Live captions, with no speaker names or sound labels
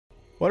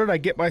What did I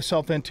get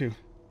myself into?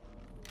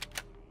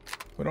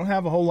 We don't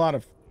have a whole lot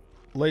of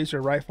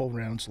laser rifle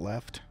rounds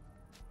left.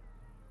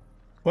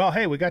 Well,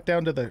 hey, we got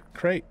down to the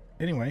crate.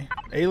 Anyway,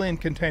 alien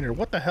container.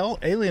 What the hell?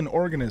 Alien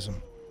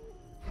organism.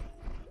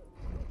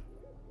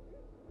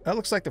 That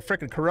looks like the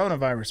frickin'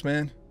 coronavirus,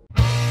 man.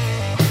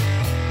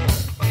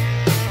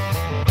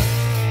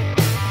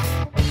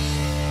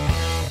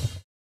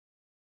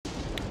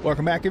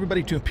 Welcome back,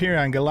 everybody, to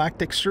Imperion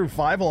Galactic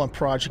Survival on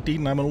Project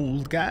Eden. I'm an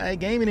old guy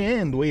gaming,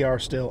 and we are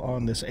still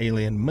on this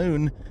alien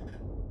moon.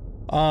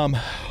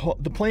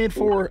 The plan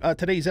for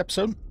today's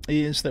episode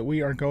is that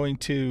we are going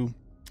to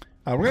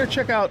we're going to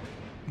check out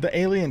the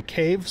alien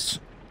caves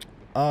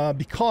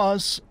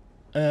because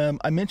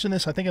I mentioned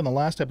this, I think, in the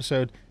last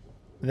episode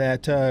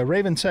that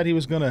Raven said he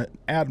was going to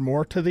add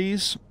more to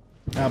these.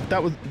 But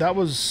that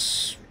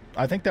was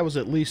I think that was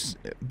at least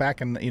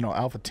back in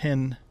Alpha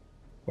 10.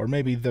 Or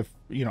maybe the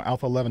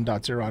Alpha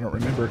 11.0, I don't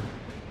remember.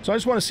 So I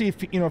just want to see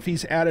if if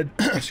he's added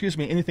excuse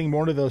me, anything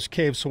more to those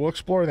caves. So we'll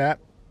explore that,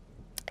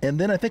 and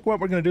then I think what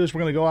we're going to do is we're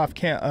going to go off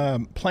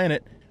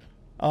planet,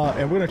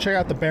 and we're going to check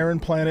out the barren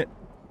planet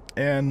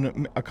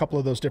and a couple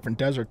of those different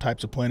desert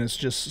types of planets.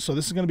 Just so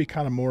this is going to be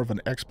kind of more of an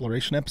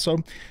exploration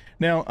episode.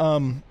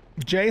 Now,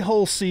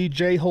 J-Hole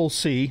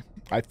C,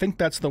 I think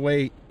that's the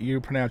way you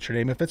pronounce your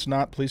name. If it's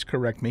not, please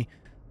correct me.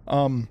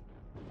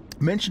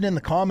 Mentioned in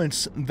the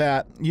comments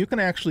that you can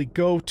actually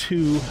go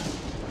to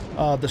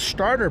the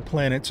starter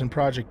planets in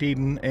Project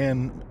Eden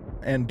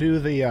and do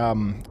the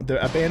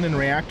abandoned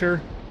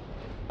reactor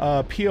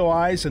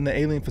POIs and the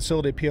alien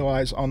facility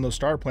POIs on those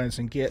starter planets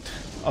and get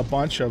a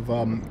bunch of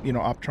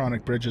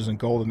optronic bridges and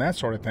gold and that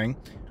sort of thing.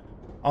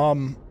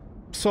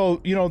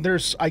 So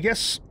there's, I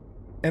guess,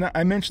 and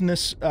I mentioned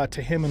this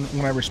to him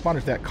when I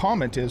responded to that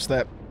comment, is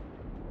that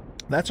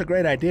that's a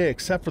great idea,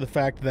 except for the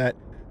fact that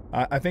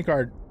I think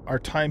our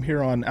time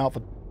here on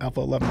Alpha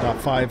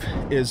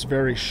 11.5 is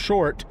very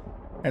short,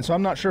 and so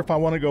I'm not sure if I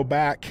want to go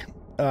back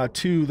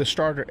to the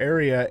starter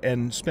area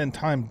and spend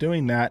time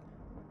doing that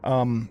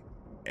and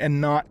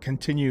not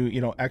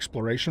continue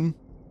exploration,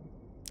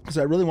 because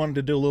I really wanted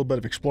to do a little bit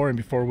of exploring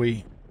before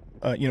we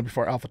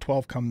before Alpha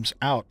 12 comes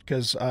out,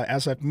 because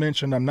as I've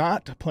mentioned, I'm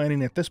not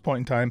planning at this point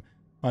in time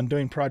on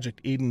doing Project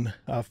Eden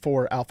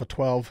for Alpha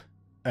 12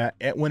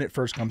 when it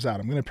first comes out.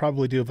 I'm going to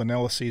probably do a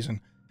vanilla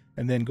season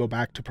and then go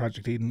back to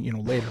Project Eden,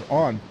 later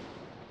on.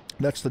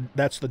 That's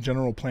the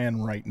general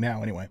plan right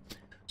now, anyway.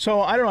 So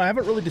I don't know. I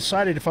haven't really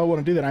decided if I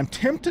want to do that. I'm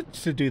tempted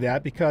to do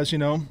that because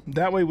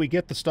that way we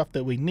get the stuff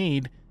that we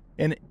need,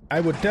 and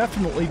I would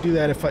definitely do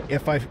that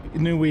if I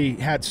knew we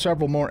had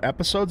several more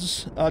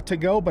episodes to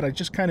go. But I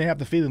just kind of have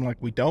the feeling like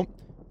we don't.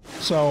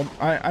 So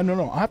I don't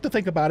know. I'll have to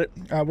think about it.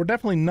 We're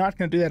definitely not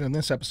going to do that in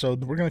this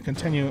episode. We're going to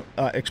continue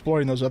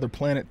exploring those other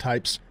planet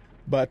types,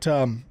 but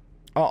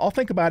I'll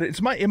think about it.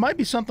 It might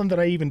be something that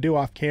I even do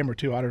off camera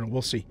too. I don't know.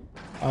 We'll see.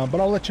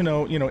 But I'll let you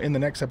know, in the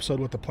next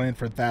episode what the plan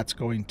for that's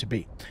going to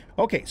be.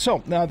 Okay,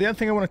 so now the other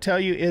thing I want to tell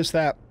you is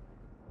that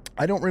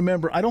I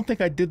don't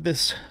think I did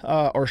this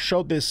or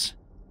showed this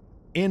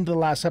in the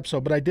last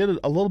episode, but I did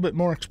a little bit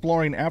more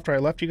exploring after I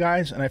left you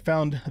guys, and I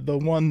found the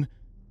one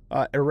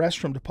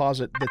Erestrum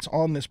deposit that's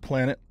on this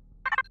planet,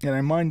 and I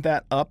mined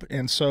that up,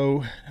 and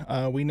so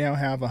we now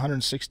have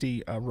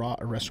 160 raw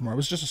Erestrum. It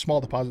was just a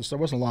small deposit, so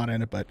there wasn't a lot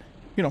in it, but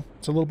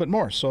it's a little bit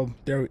more. So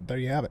there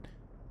you have it.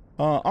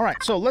 All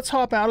right, so let's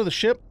hop out of the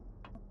ship.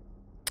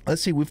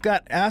 Let's see, we've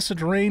got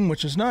acid rain,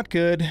 which is not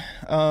good.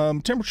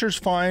 Temperature's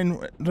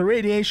fine. The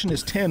radiation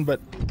is 10, but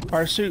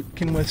our suit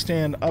can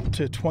withstand up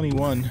to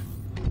 21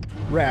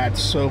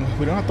 rads, so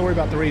we don't have to worry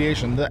about the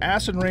radiation. The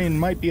acid rain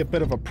might be a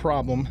bit of a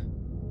problem.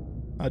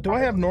 Do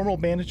I have normal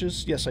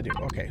bandages? Yes, I do.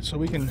 Okay, so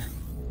we can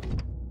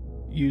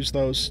use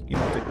those,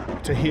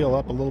 to heal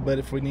up a little bit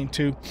if we need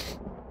to.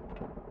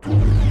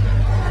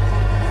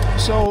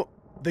 So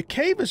the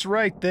cave is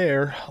right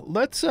there.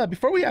 Let's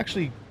before we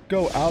actually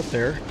go out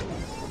there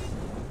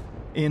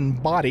in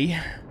body,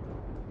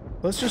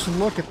 let's just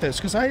look at this,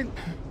 because I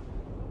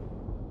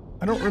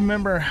don't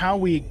remember how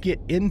we get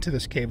into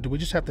this cave. Do we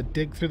just have to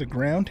dig through the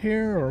ground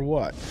here, or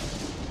what?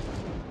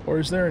 Or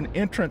is there an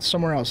entrance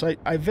somewhere else?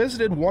 I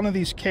visited one of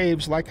these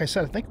caves, like I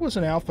said, I think it was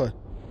an Alpha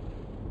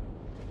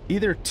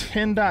either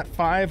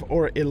 10.5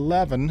 or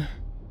 11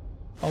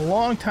 a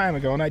long time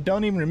ago, and I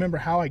don't even remember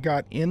how I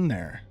got in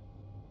there.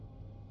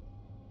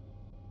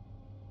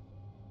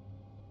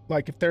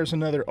 Like if there's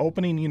another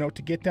opening,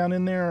 to get down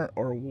in there,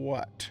 or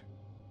what?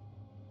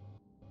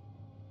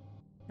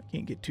 I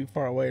can't get too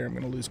far away or I'm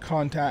going to lose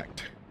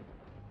contact.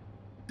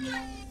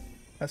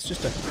 That's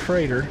just a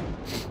crater.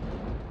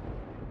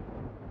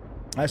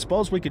 I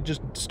suppose we could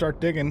just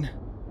start digging.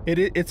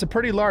 It's a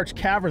pretty large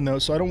cavern, though,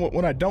 so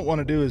what I don't want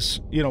to do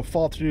is,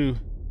 fall through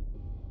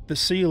the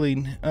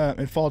ceiling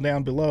and fall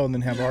down below and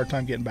then have a hard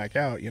time getting back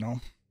out,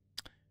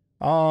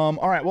 All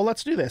right, well,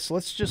 let's do this.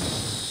 Let's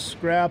just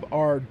grab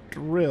our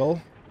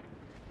drill.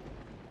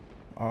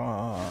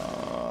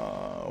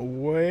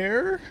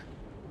 Where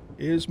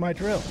is my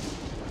drill?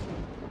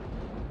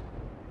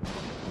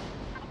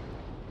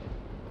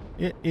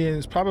 It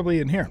is probably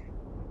in here.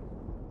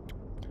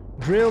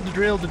 Drill to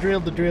drill to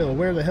drill to drill.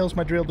 Where the hell's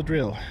my drill to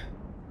drill?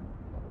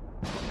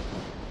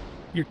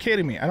 You're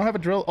kidding me. I don't have a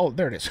drill. Oh,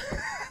 there it is.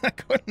 I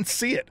couldn't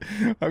see it.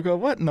 I go,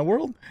 what in the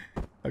world?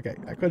 Okay,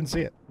 I couldn't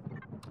see it.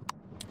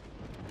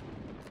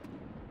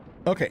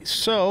 Okay,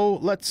 so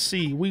let's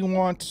see. We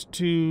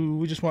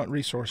just want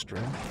resource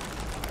drill.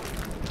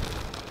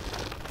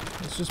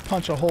 Let's just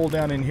punch a hole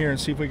down in here and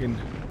see if we can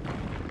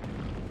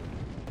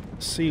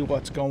see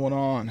what's going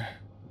on.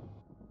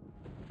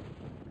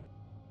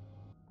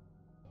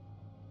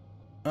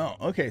 Oh,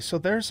 okay, so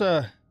there's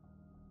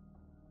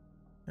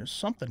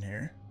something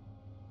here.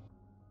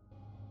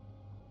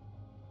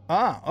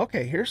 Ah,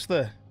 okay, here's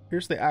the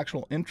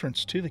actual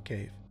entrance to the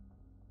cave.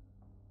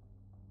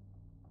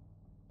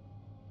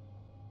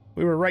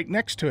 We were right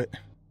next to it.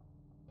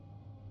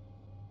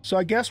 So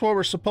I guess what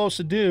we're supposed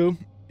to do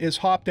is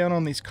hop down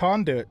on these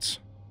conduits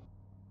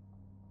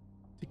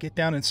to get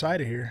down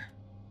inside of here.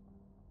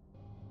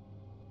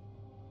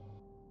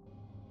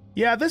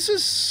 Yeah, this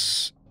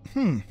is...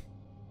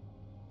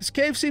 This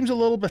cave seems a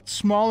little bit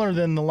smaller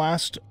than the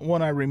last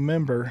one I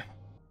remember.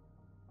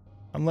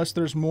 Unless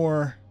there's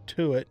more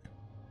to it.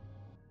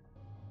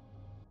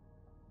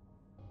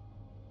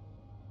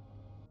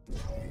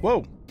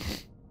 Whoa.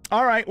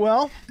 Alright,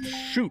 well,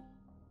 shoot.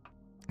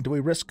 Do we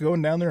risk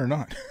going down there or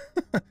not?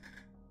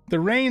 The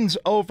rain's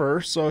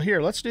over, so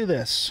here, let's do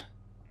this.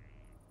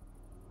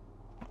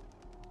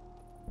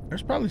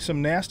 There's probably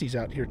some nasties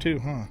out here too,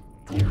 huh?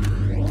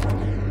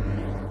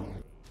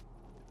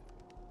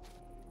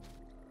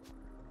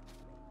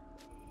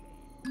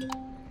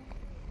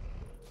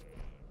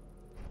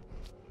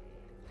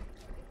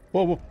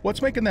 Whoa,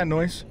 what's making that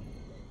noise?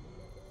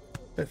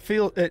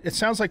 It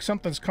sounds like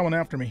something's coming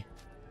after me.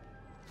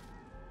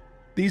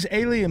 These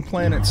alien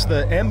planets,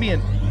 the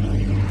ambient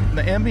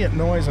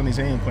noise on these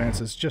alien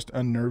planets is just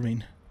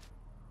unnerving.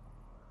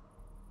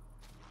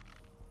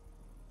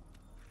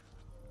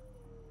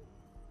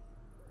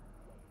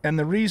 And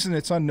the reason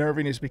it's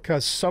unnerving is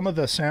because some of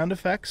the sound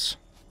effects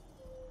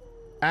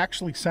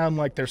actually sound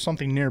like there's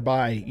something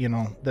nearby, you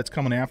know, that's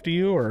coming after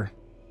you, or...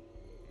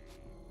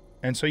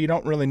 And so you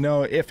don't really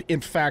know if,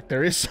 in fact,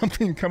 there is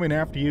something coming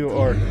after you,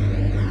 or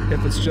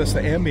if it's just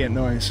the ambient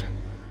noise.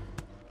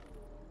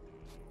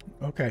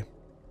 Okay.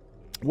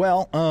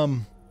 Well,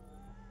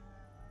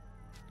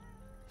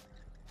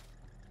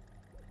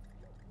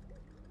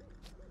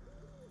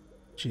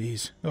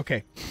 jeez.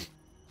 Okay.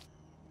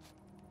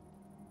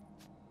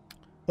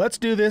 Let's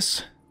do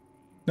this.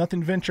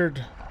 Nothing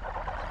ventured.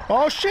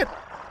 Oh, shit!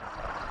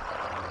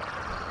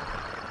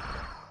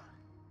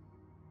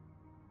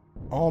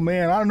 Oh,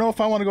 man, I don't know if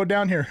I want to go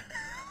down here.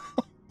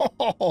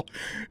 Oh,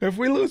 if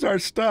we lose our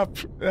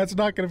stuff, that's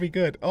not going to be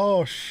good.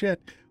 Oh, shit.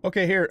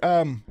 Okay, here,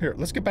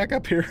 let's get back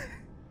up here.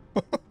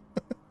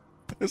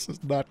 This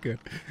is not good.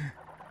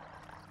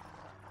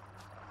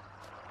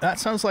 That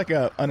sounds like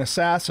an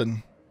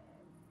assassin.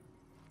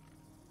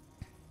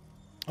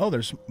 Oh,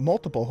 there's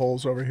multiple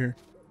holes over here.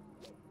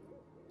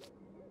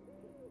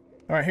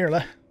 All right,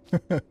 here,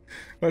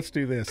 let's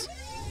do this.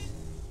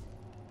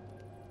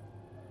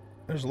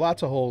 There's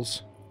lots of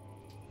holes.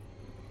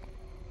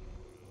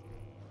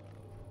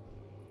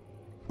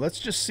 Let's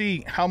just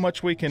see how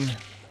much we can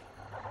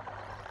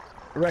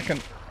reckon.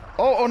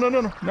 Oh, no,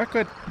 not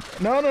good.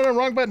 No,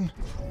 wrong button.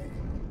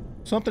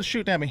 Something's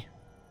shooting at me.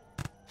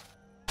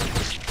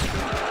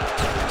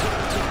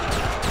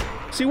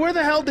 See, where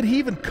the hell did he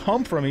even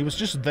come from? He was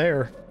just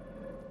there.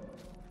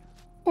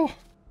 Oh.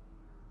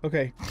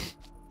 Okay.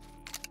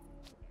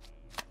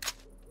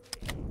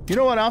 You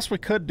know what else we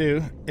could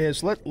do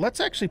is let's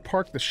actually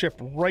park the ship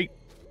right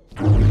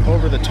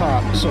over the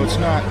top so it's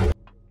not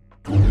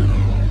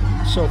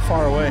so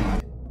far away.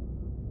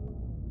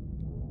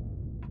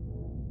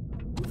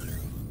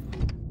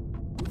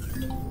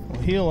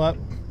 We'll heal up.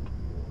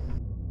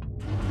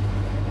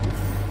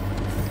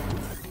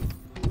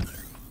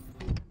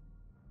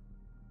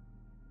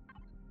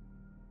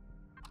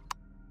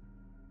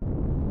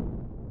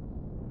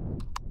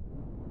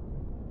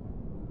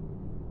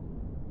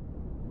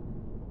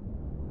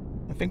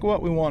 I think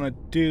what we want to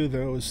do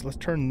though is let's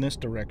turn in this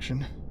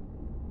direction.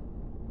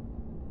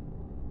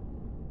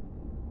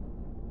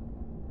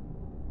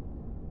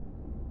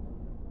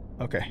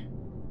 Okay.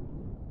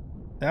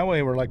 That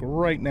way we're like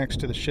right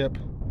next to the ship.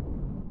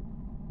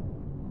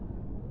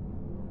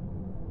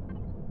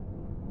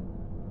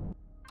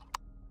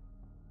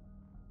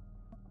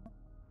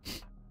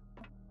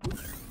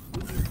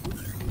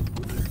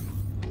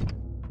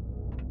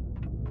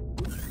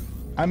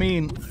 I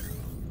mean,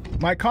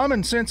 my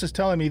common sense is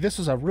telling me this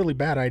is a really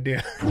bad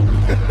idea.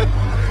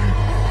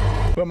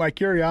 But my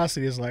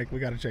curiosity is like, we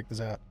gotta check this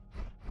out.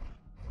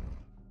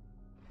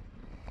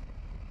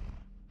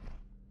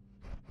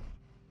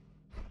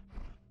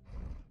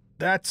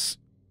 That's...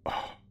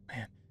 Oh,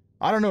 man.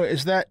 I don't know,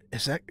 is that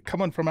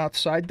coming from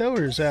outside, though,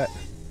 or is that...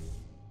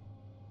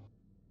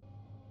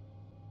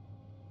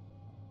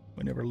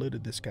 We never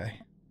looted this guy.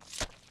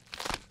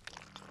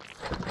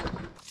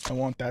 I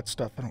want that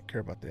stuff. I don't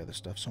care about the other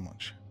stuff so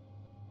much.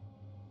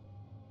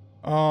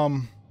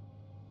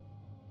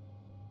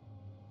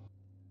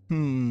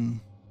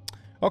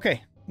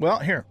 Okay. Well,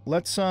 here.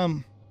 Let's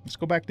go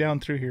back down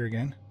through here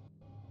again.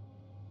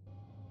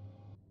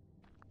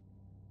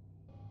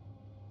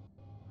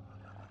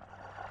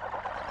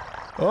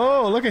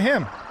 Oh, look at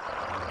him.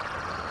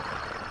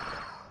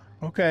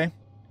 Okay.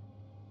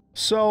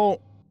 So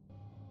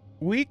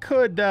we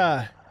could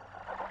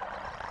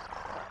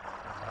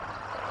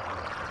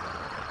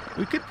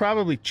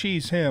probably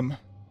cheese him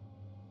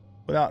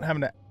without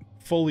having to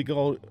fully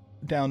go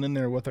down in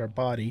there with our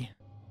body.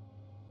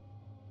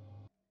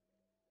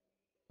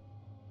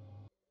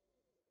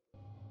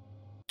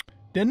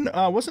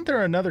 Wasn't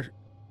there another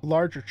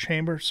larger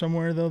chamber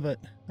somewhere though that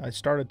I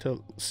started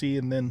to see,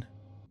 and then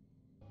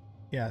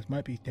yeah, it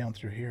might be down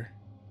through here.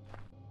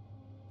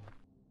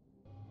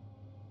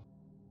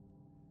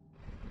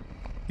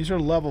 These are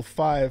level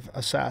 5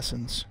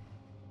 assassins.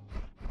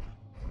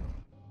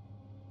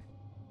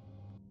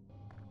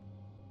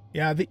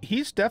 Yeah,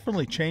 he's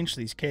definitely changed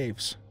these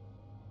caves.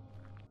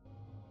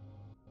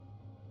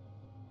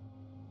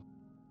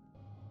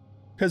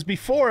 Because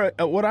before,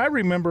 what I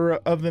remember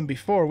of them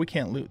before, we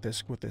can't loot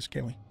this with this,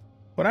 can we?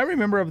 What I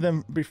remember of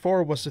them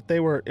before was that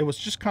it was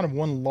just kind of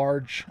one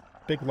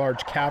big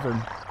large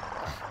cavern.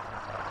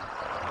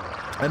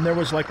 And there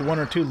was like 1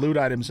 or 2 loot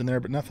items in there,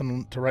 but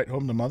nothing to write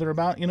home to mother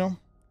about, you know?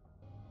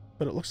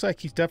 But it looks like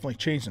he's definitely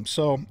changed them.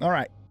 So,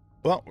 alright.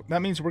 Well,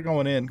 that means we're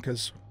going in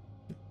because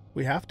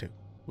we have to.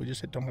 We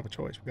just don't have a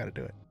choice. We got to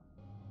do it.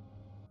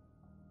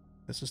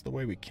 This is the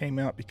way we came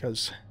out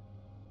because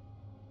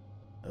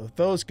of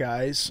those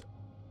guys.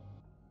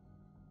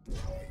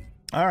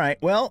 Alright,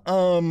 well,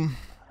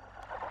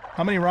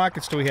 how many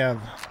rockets do we have?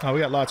 Oh,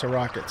 we got lots of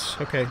rockets.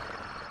 Okay.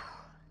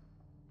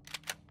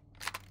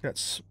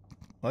 Got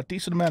a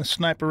decent amount of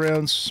sniper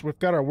rounds. We've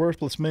got our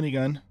worthless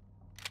minigun.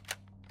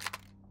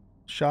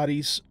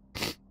 Shotties.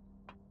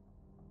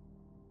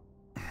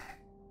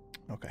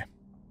 Okay.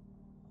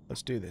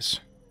 Let's do this.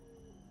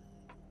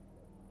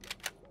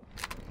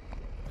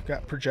 We've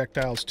got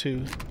projectiles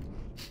too.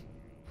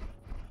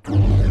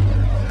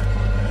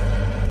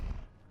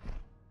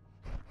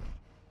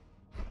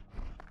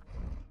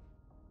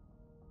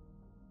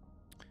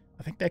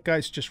 I think that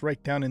guy's just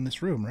right down in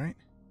this room, right?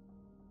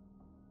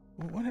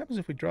 Well, what happens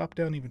if we drop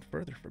down even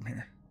further from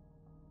here?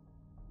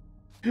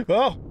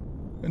 Oh!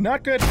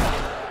 Not good!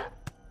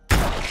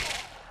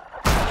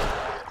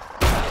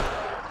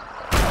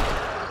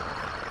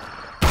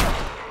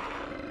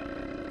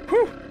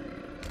 Whew!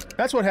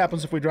 That's what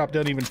happens if we drop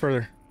down even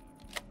further.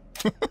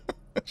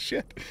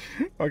 Shit.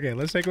 Okay,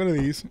 let's take one of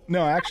these.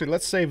 No, actually,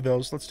 let's save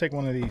those. Let's take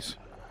one of these.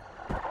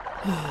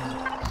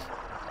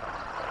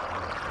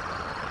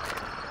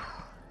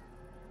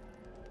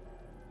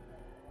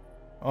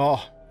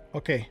 Oh,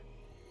 okay.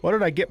 What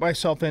did I get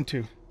myself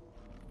into?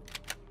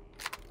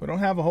 We don't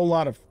have a whole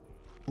lot of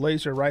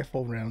laser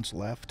rifle rounds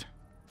left.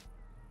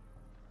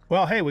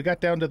 Well, hey, we got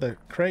down to the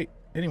crate.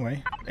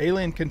 Anyway,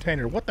 alien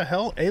container. What the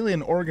hell?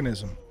 Alien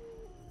organism.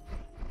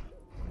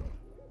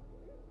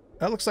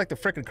 That looks like the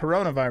frickin'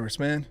 coronavirus,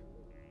 man.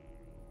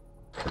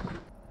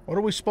 What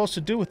are we supposed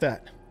to do with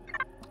that?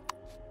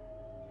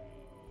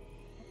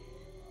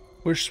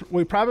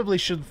 We probably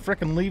should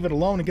frickin' leave it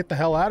alone and get the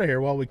hell out of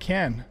here while we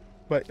can.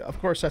 But, of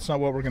course, that's not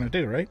what we're going to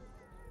do, right?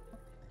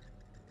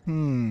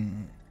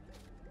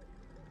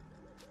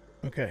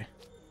 Okay.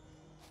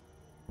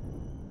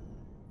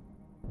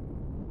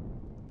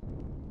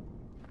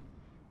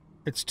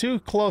 It's too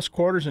close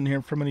quarters in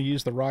here for me to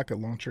use the rocket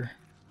launcher.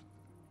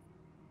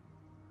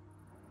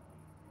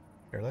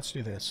 Here, let's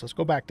do this. Let's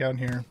go back down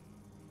here.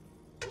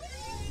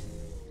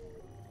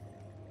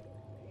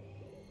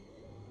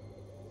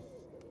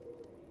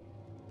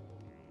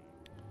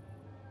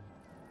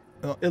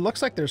 It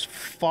looks like there's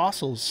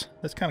fossils.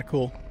 That's kind of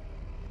cool.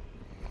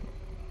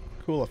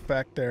 Cool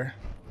effect there.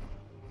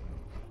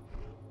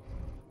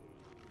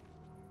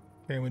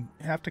 Okay, we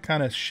have to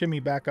kind of shimmy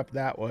back up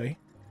that way.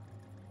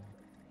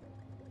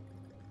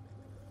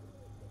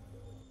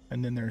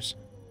 And then there's...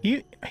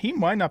 He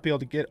might not be able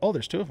to get... Oh,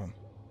 there's 2 of them.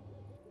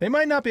 They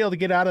might not be able to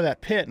get out of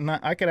that pit, and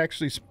I could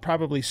actually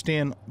probably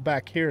stand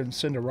back here and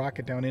send a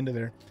rocket down into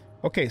there.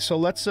 Okay, so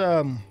let's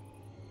go...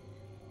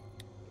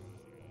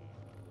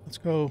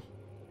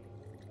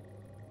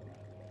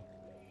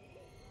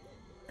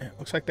 Yeah,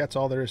 looks like that's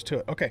all there is to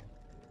it. Okay.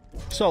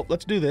 So,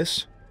 let's do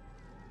this.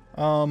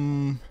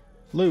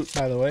 Loot,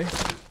 by the way.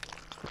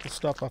 Get the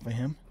stuff off of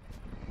him.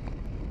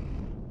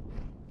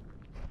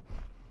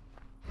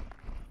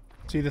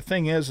 See, the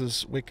thing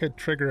is we could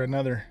trigger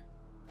another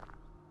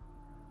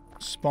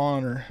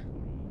spawner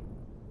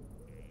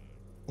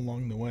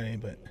along the way,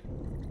 but...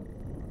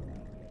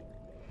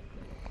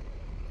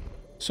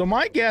 So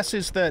my guess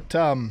is that,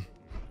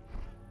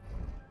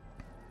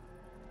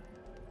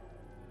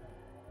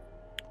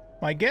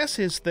 my guess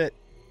is that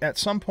at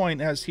some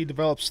point as he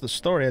develops the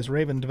story, as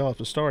Raven develops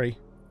the story,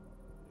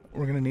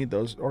 we're going to need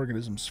those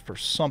organisms for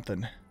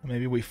something.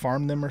 Maybe we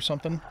farm them or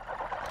something.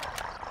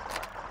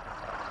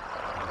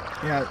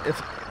 Yeah,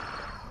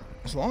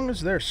 as long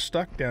as they're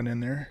stuck down in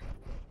there,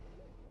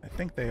 I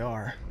think they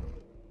are.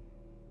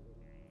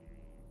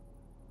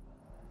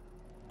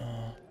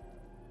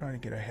 Trying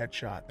to get a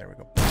headshot. There we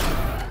go.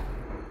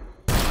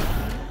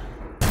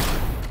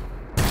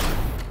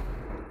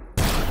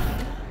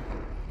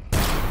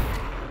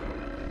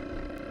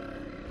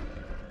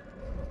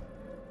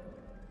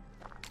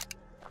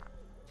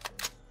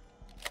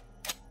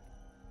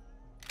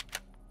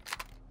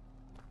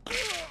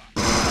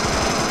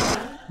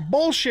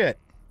 Bullshit!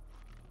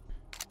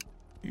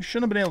 You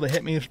shouldn't have been able to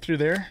hit me through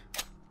there.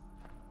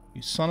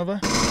 You son of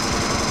a...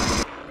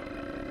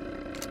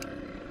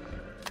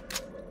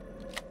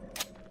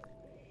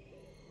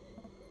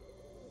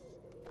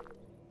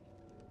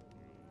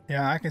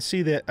 Yeah, I can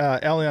see that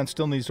Elion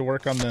still needs to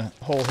work on the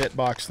whole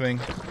hitbox thing.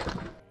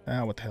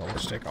 Ah, what the hell,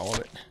 let's take all of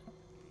it.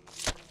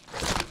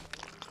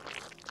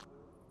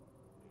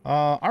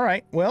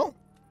 Alright, well...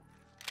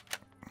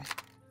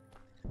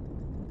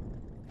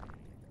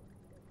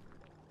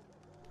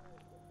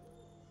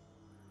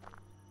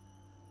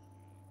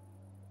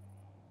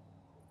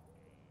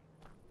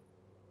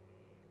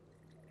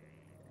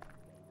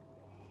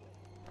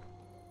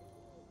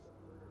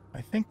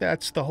 I think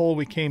that's the hole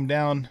we came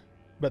down,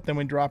 but then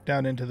we dropped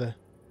down into the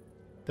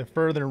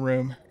further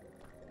room.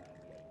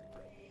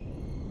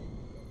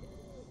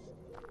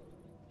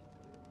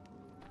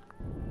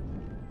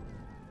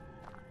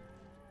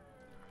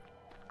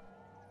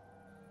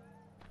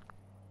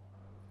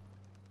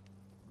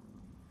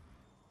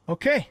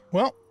 Okay,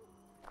 well,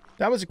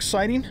 that was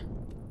exciting.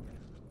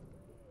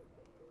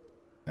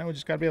 Now we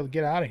just gotta be able to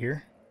get out of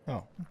here.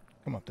 Oh,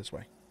 come up this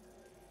way.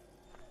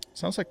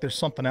 Sounds like there's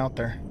something out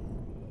there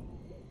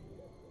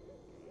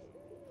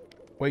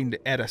waiting to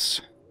eat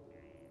us.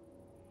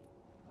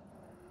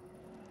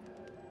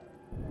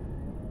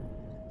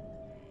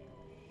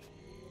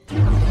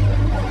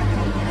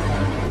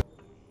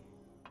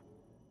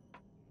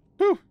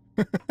 Whew.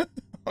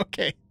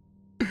 Okay.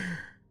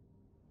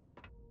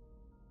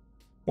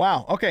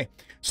 Wow, okay.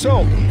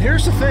 So,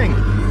 here's the thing.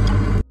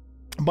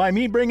 By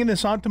me bringing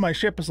this onto my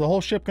ship, is the whole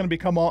ship going to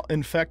become all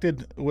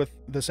infected with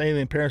this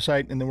alien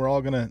parasite, and then we're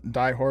all going to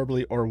die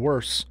horribly, or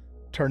worse,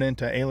 turn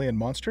into alien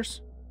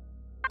monsters?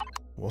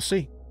 We'll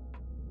see.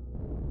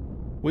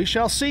 We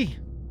shall see.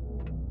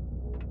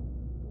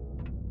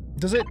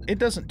 Does it? It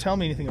doesn't tell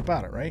me anything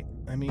about it, right?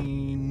 I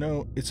mean,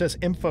 no. It says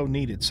info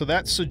needed. So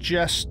that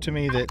suggests to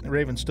me that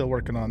Raven's still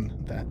working on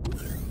that.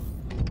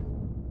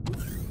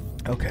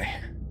 Okay.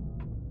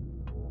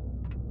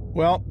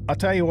 Well, I'll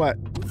tell you what.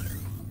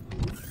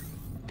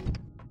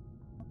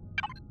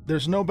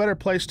 There's no better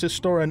place to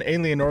store an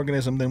alien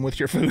organism than with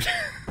your food.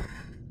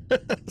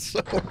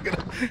 So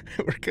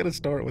we're gonna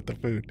store it with the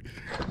food,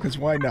 because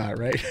why not,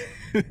 right?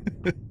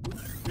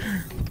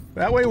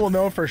 That way we'll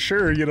know for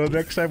sure, you know,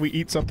 next time we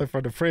eat something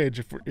from the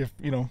fridge, if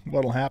you know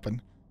what'll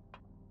happen.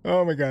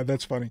 Oh my god,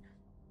 that's funny.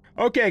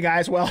 Okay,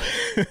 guys, well,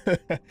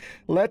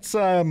 let's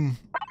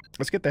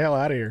get the hell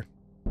out of here.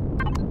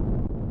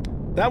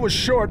 That was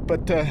short,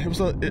 but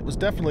it was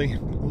definitely a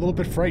little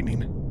bit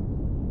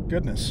frightening.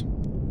 Goodness.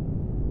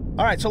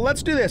 All right, so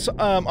let's do this.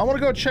 I want to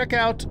go check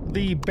out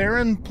the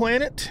barren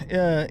planet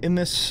in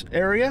this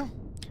area,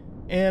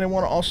 and I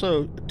want to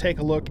also take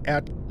a look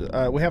at,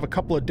 we have a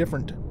couple of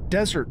different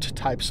desert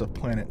types of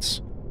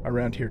planets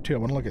around here too. I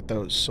want to look at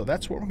those, so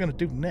that's what we're going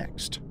to do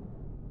next.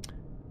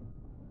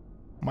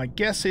 My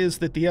guess is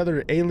that the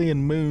other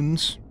alien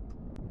moons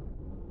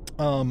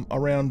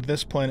around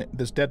this planet,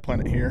 this dead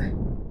planet here,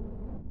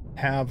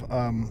 have,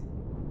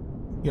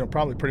 you know,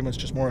 probably pretty much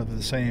just more of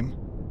the same.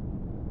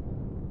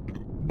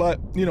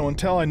 But, you know,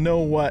 until I know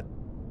what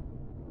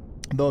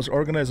those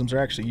organisms are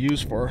actually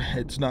used for,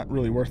 it's not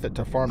really worth it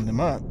to farm them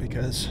up,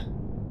 because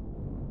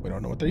we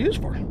don't know what they're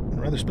used for. I'd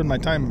rather spend my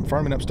time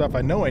farming up stuff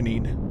I know I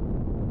need.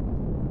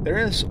 There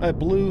is a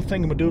blue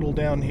thingamadoodle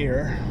down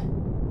here.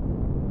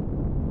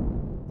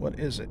 What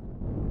is it?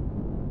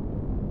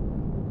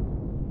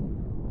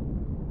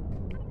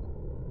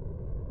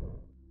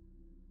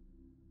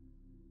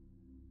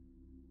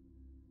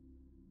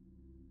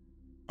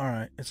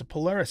 Alright, it's a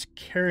Polaris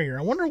carrier.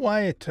 I wonder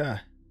why it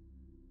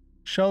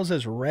shows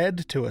as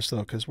red to us, though,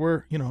 because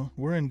we're, you know,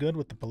 we're in good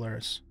with the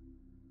Polaris.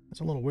 It's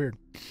a little weird.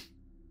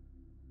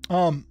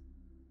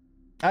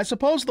 I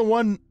suppose the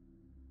one...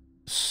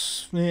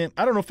 I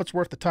don't know if it's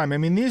worth the time. I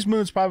mean, these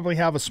moons probably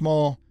have a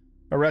small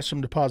Arrestium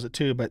deposit,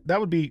 too, but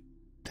that would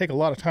take a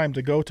lot of time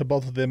to go to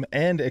both of them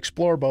and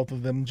explore both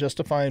of them just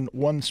to find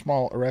one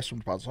small Arrestium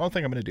deposit. So I don't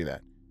think I'm going to do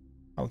that.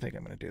 I don't think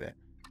I'm going to do that.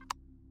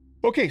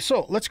 Okay,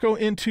 so let's go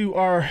into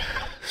our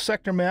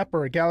sector map,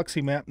 or a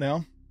galaxy map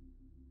now.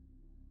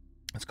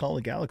 It's called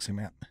a galaxy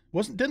map.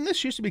 Didn't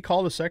this used to be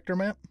called a sector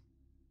map?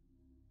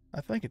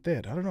 I think it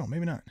did. I don't know,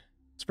 maybe not.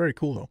 It's very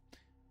cool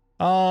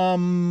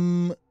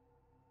though.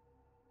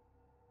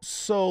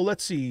 So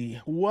let's see.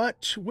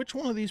 Which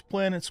one of these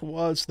planets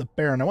was the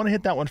barren? I want to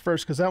hit that one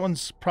first, because that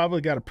one's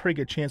probably got a pretty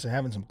good chance of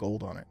having some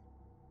gold on it.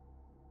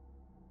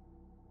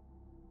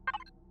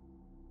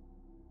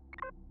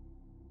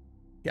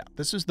 Yeah,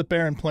 this is the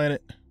barren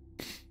planet.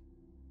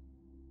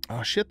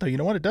 Oh shit, though, you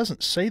know what? It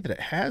doesn't say that it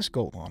has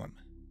gold on it.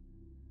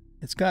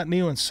 It's got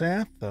Neo and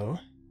Saf, though.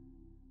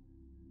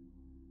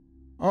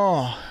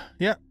 Oh,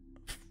 yeah.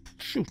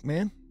 Shoot,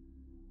 man.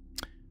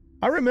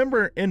 I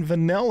remember in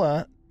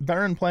vanilla,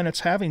 barren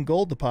planets having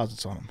gold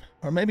deposits on them.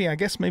 Or maybe, I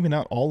guess maybe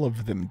not all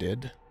of them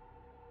did.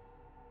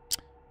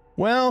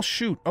 Well,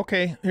 shoot.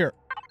 Okay, here.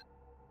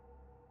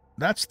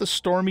 That's the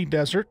stormy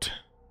desert.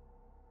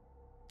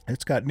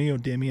 It's got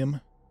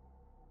neodymium.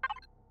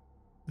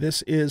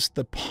 This is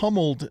the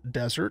pummeled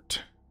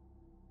desert.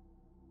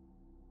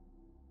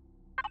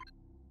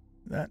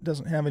 That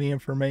doesn't have any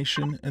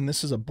information. And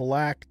this is a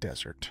black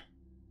desert.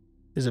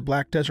 Is it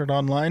black desert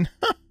online?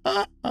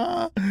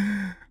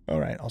 All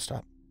right, I'll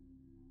stop.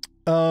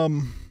 A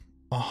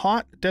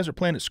hot desert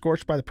planet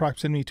scorched by the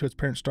proximity to its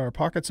parent star.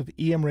 Pockets of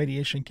EM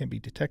radiation can be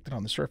detected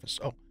on the surface.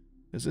 Oh,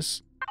 is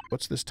this...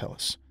 What's this tell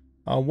us?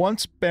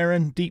 Once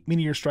barren, deep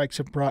meteor strikes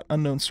have brought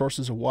unknown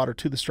sources of water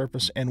to the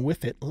surface, and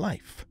with it,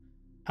 life.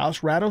 House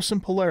Rados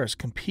and Polaris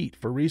compete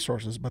for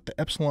resources, but the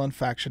Epsilon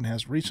faction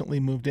has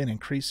recently moved in,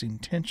 increasing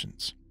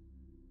tensions.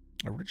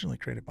 Originally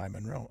created by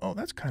Monroe. Oh,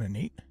 that's kind of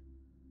neat.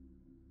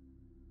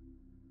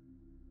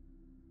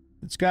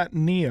 It's got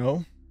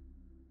Neo.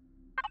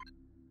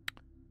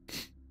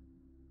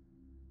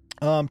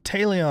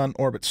 Talion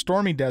orbit,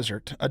 stormy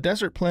desert, a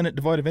desert planet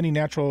devoid of any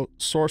natural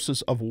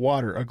sources of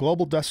water. A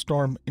global dust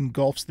storm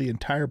engulfs the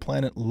entire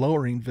planet,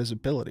 lowering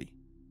visibility.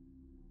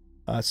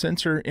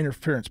 Sensor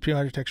interference,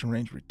 PI detection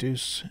range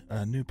reduce.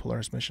 New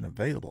Polaris mission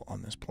available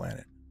on this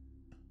planet.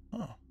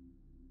 Oh,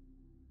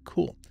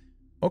 cool.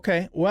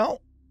 Okay,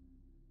 well,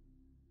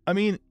 I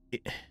mean,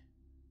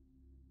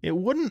 it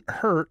wouldn't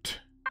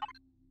hurt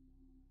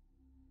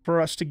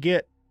for us to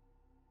get,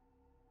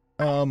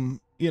 you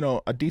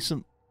know, a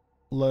decent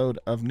load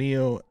of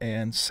Neo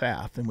and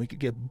Saf, and we could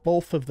get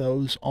both of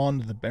those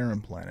onto the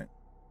barren planet.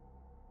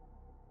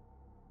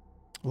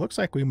 It looks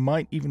like we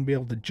might even be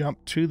able to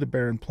jump to the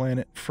barren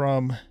planet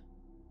from...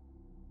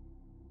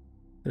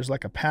 There's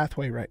like a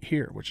pathway right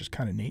here, which is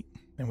kind of neat,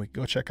 and we can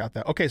go check out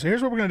that. Okay, so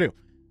here's what we're gonna do.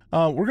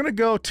 We're gonna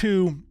go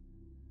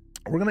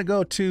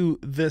to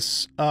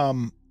this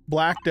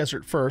black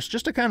desert first,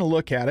 just to kind of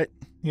look at it,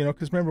 you know,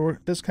 because remember,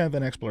 this is kind of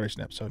an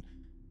exploration episode.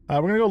 We're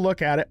gonna go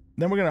look at it,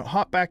 then we're gonna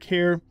hop back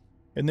here,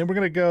 and then we're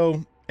going to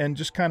go and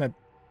just kind of,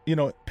 you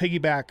know,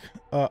 piggyback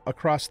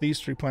across these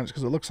three planets,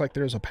 because it looks like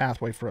there's a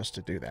pathway for us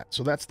to do that.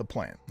 So that's the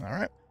plan. All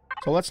right.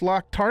 So let's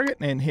lock target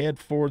and head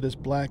for this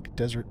black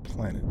desert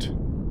planet.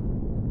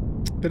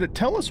 Did it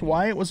tell us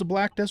why it was a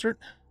black desert?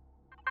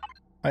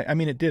 I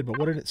mean, it did, but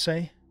what did it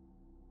say?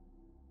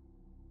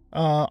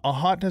 A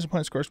hot desert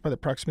planet scorched by the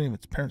proximity of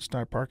its parent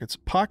star.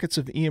 Pockets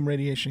of EM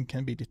radiation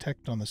can be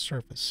detected on the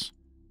surface.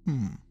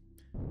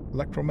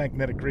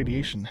 Electromagnetic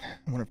radiation.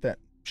 I wonder if that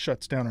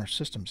shuts down our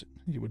systems.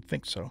 You would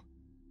think so.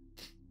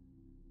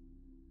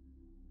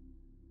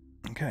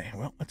 Okay,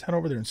 well, let's head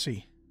over there and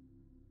see.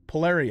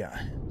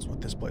 Polaria is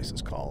what this place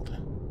is called.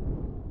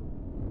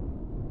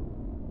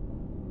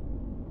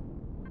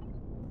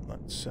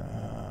 Let's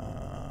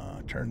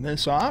turn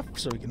this off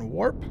so we can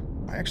warp.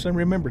 I actually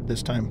remembered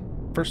this time.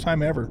 First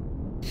time ever.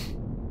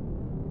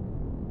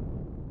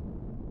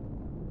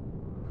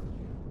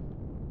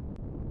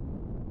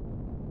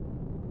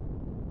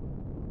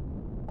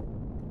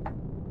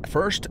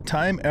 First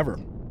time ever.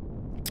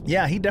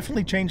 Yeah, he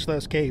definitely changed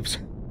those caves.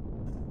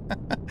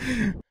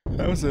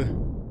 That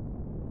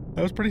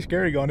was pretty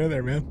scary going in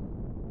there, man.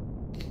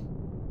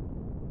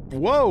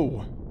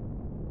 Whoa!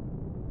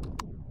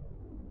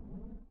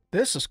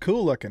 This is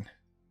cool looking.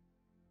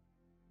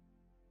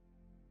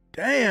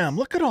 Damn,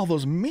 look at all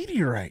those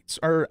meteorites.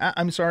 Or,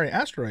 I'm sorry,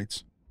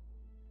 asteroids.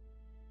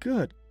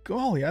 Good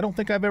golly, I don't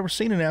think I've ever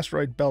seen an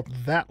asteroid belt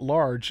that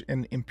large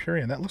in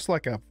Empyrean. That looks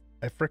like a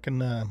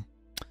frickin'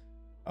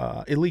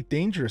 Elite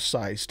Dangerous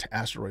sized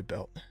asteroid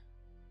belt.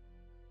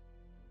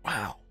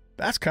 Wow,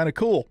 that's kind of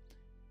cool.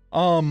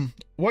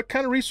 What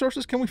kind of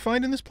resources can we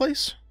find in this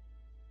place?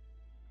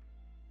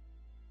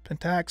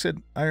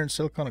 Pentaxid, iron,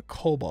 silicon, and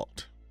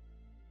cobalt.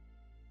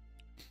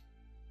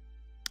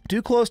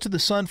 Too close to the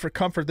sun for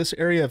comfort, this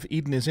area of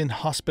Eden is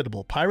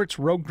inhospitable. Pirates,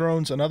 rogue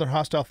drones, and other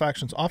hostile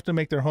factions often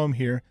make their home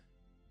here,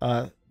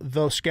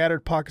 though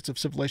scattered pockets of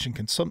civilization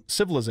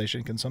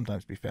can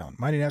sometimes be found.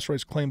 Mining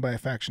asteroids claimed by a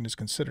faction is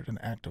considered an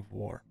act of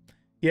war.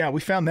 Yeah,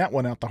 we found that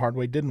one out the hard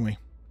way, didn't we?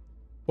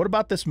 What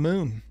about this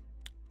moon?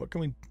 What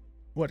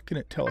can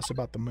it tell us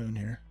about the moon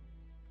here?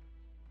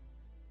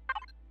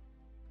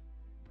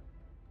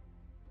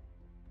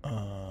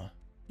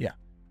 Yeah.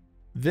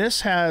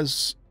 This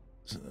has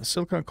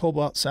silicon,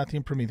 cobalt,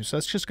 Sathium, Prometheus. So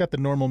that's just got the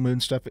normal moon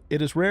stuff. It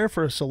is rare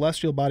for a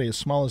celestial body as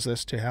small as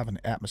this to have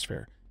an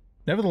atmosphere.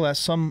 Nevertheless,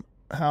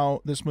 somehow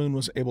this moon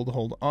was able to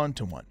hold on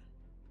to one.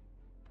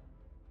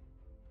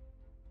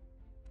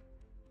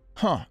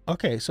 Huh.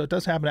 Okay, so it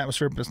does have an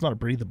atmosphere, but it's not a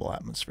breathable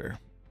atmosphere.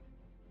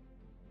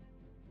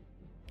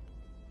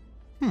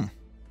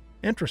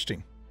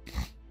 Interesting.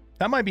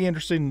 That might be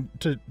interesting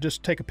to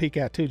just take a peek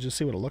at, too, just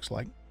see what it looks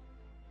like.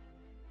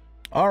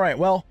 All right,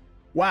 well,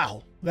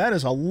 wow. That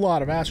is a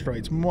lot of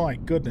asteroids. My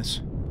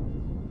goodness.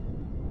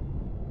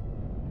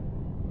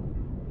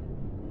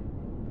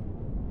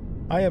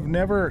 I have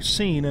never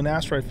seen an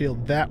asteroid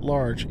field that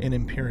large in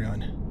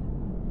Empyrean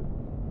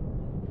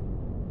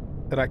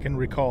that I can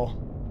recall.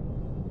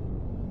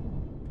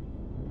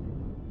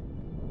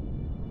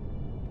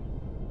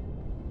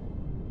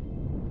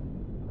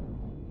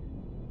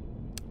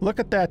 Look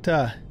at that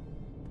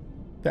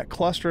that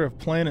cluster of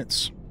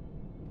planets.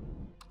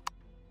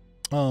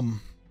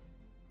 I'll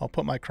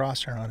put my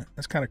crosshair on it.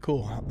 That's kind of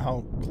cool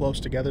how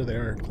close together they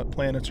are,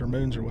 planets or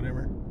moons or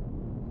whatever.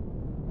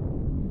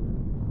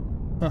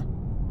 Huh.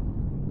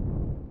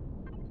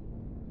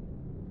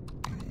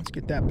 Let's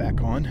get that back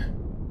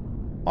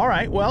on. All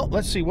right, well,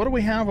 let's see. What do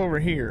we have over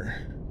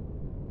here?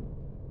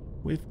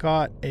 We've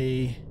got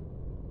a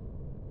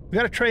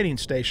trading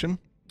station.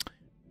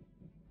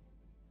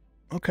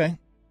 Okay.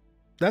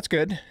 That's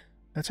good.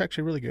 That's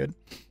actually really good.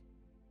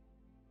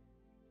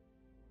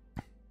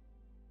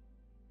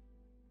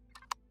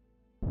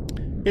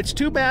 It's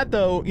too bad,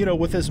 though, you know,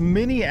 with as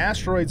many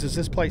asteroids as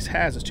this place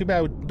has, it's too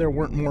bad there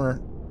weren't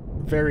more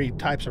varied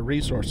types of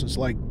resources.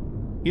 Like,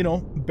 you know,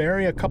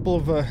 bury a couple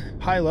of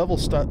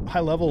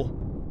high-level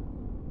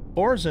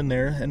ores in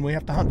there, and we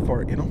have to hunt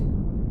for it, you know?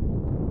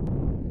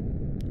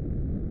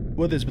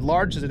 With as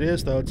large as it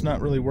is, though, it's not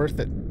really worth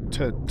it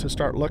to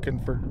start looking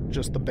for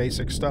just the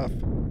basic stuff,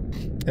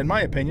 in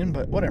my opinion,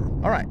 but whatever.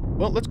 All right,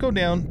 well, let's go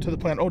down to the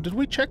planet. Oh, did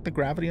we check the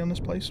gravity on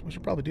this place? We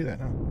should probably do that,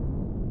 huh?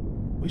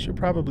 We should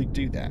probably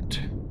do that.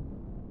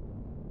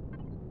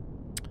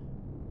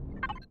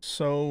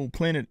 So,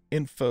 planet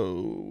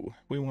info.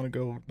 We want to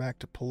go back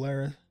to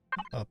Polara.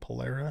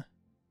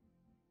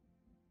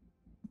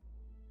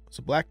 It's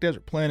a black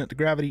desert planet. The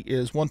gravity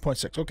is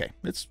 1.6. Okay,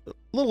 it's a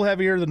little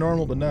heavier than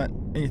normal, but not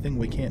anything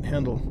we can't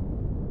handle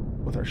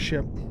with our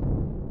ship.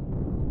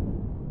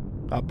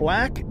 A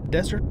black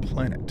desert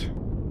planet.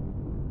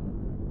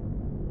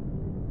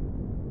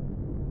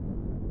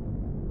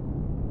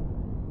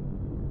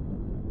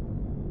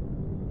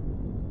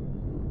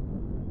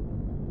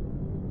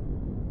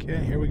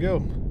 Okay, here we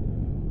go.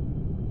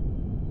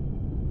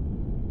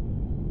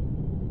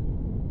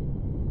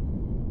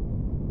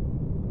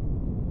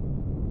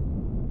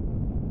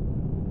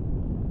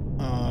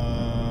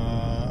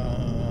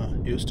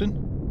 Houston?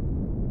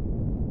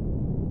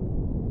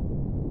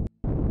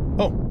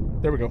 Oh,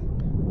 there we go.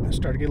 I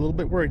started to get a little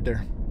bit worried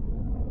there.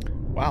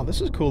 Wow,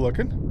 this is cool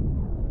looking.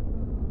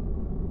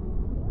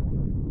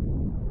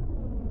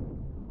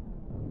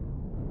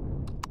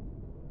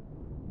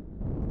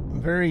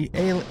 Very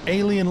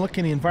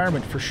alien-looking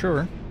environment for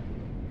sure.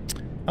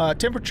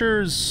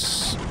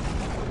 Temperatures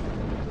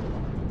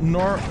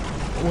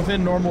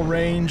within normal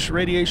range.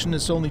 Radiation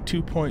is only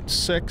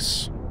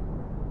 2.6.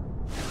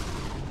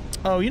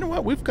 Oh, you know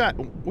what? We've got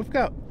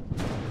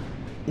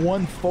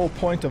 1 full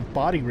point of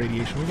body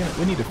radiation.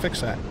 We need to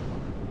fix that.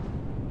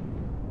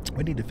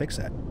 We need to fix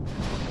that.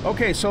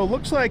 Okay, so it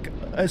looks like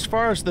as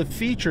far as the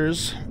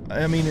features,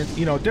 I mean,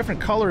 you know, different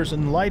colors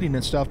and lighting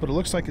and stuff, but it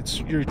looks like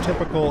it's your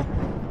typical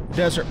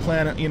desert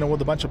planet, you know,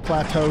 with a bunch of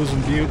plateaus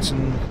and buttes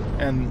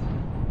and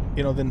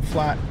you know, then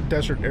flat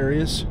desert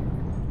areas.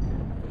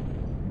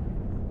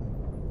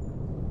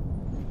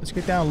 Let's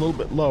get down a little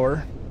bit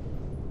lower.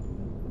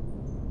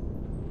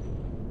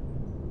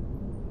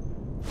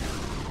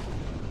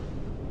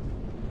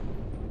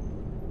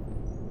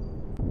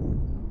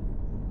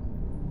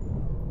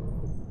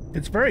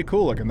 It's very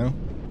cool looking, though.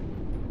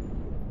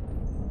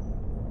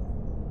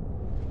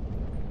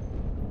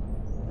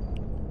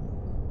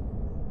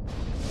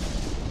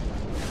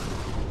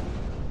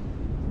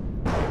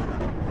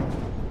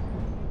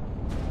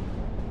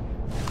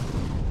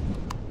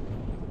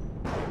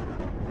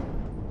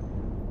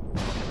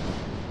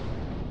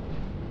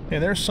 Yeah,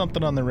 there's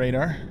something on the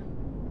radar.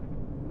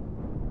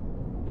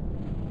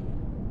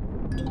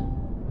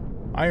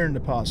 Iron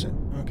deposit.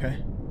 Okay.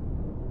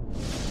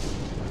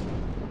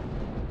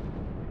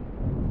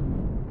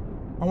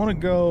 I want to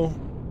go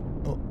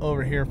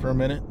over here for a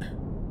minute.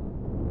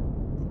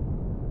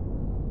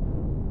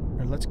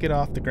 Or let's get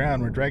off the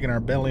ground. We're dragging our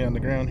belly on the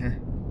ground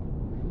here.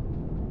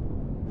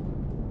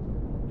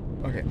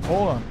 Okay,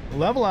 hold on.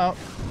 Level out.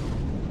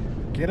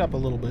 Get up a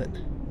little bit.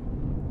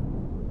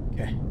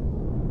 Okay.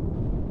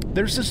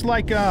 There's this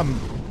like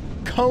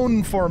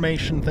cone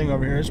formation thing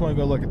over here. I just want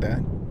to go look at that.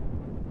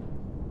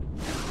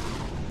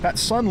 That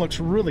sun looks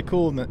really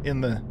cool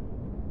in the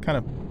kind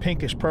of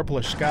pinkish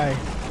purplish sky.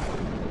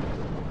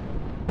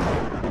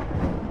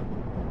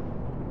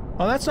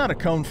 Oh, that's not a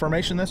cone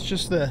formation. That's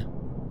just the...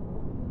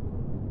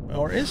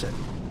 Or is it?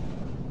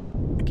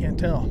 I can't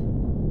tell.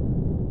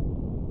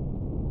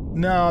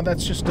 No,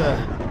 that's just the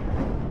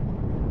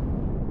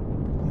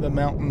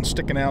mountain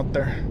sticking out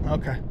there.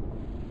 Okay.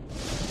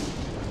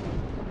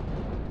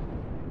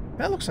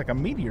 That looks like a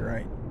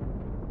meteorite.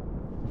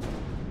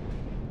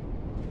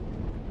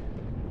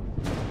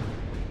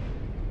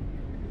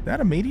 Is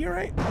that a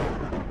meteorite?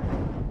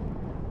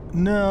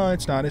 No,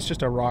 it's not. It's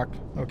just a rock.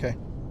 Okay.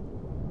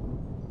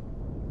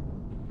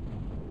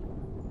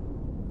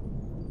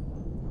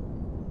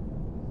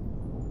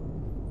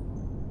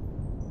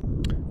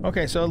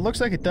 Okay, so it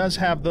looks like it does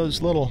have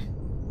those little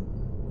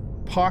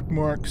pock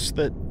marks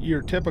that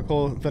your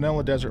typical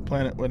vanilla desert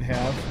planet would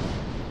have.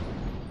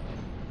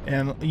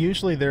 And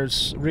usually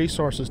there's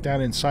resources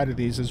down inside of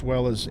these as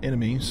well as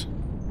enemies.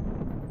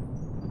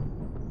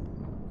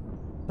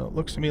 So it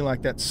looks to me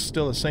like that's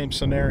still the same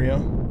scenario.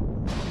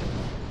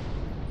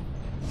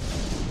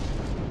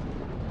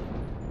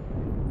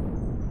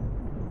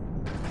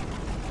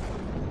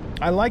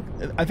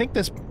 I think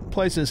this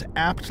place is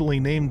aptly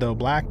named, though,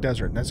 Black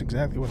Desert. That's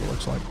exactly what it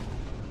looks like.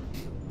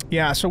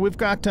 Yeah, so we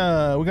got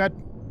a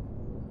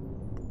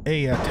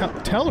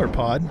teller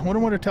pod. I wonder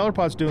what a teller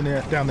pod's doing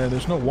down there.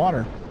 There's no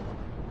water.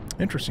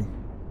 Interesting.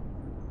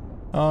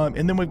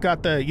 And then we've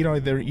got the, you know,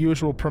 the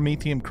usual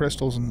Prometheum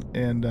crystals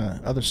and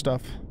other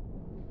stuff.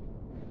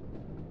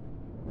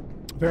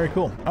 Very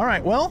cool. All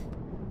right, well,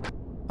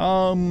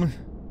 I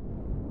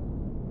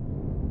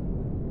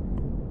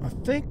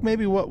think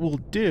maybe what we'll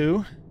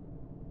do...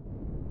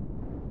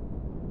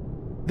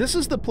 This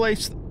is the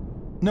place...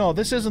 No,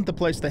 this isn't the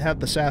place that had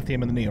the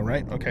Sathium and the Neo,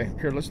 right? Okay,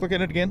 here, let's look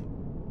at it again.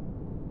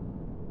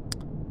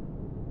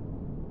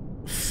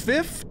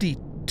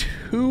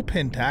 52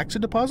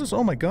 Pentaxid deposits?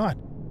 Oh my god.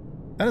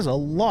 That is a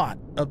lot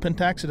of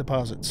Pentaxid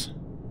deposits.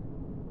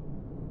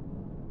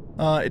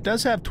 It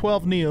does have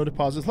 12 Neo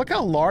deposits. Look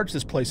how large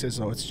this place is,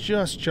 though. It's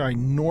just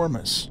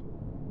ginormous.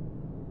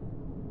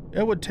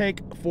 It would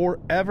take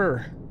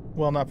forever...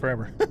 Well, not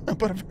forever,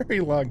 but a very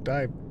long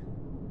time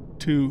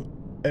to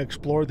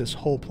explore this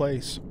whole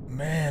place.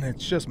 Man,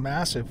 it's just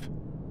massive.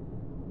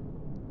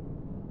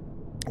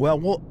 Well,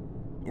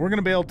 we're going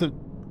to be able to...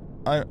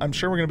 I'm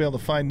sure we're going to be able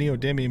to find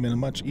neodymium in a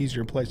much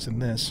easier place than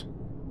this.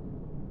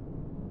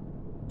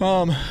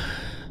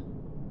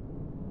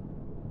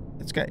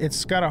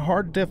 It's got a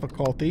hard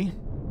difficulty.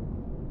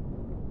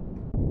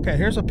 Okay,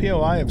 here's a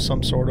POI of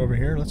some sort over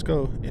here. Let's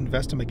go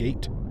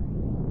investigate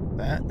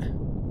that.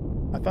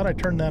 I thought I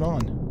turned that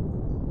on.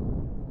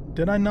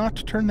 Did I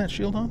not turn that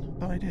shield on? I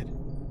thought I did.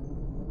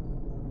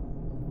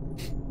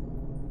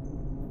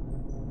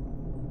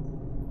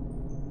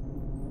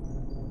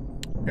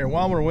 Here,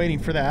 while we're waiting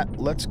for that,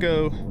 let's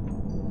go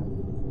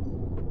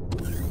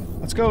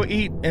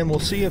eat, and we'll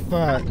see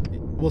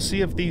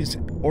if these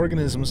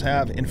organisms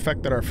have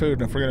infected our food,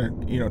 and if we're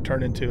gonna, you know,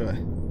 turn into a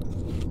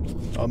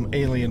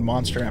alien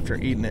monster after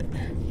eating it.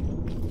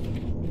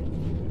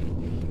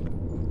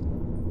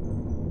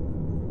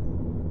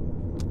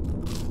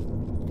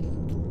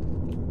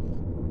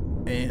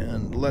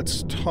 And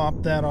let's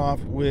top that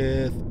off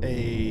with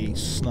a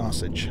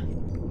sausage.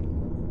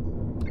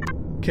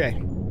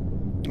 Okay.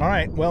 All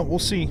right. Well, we'll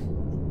see.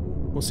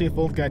 We'll see if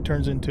Oldguy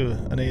turns into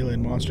an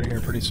alien monster here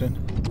pretty soon.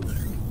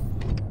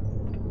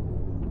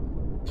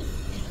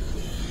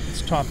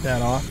 Let's top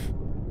that off.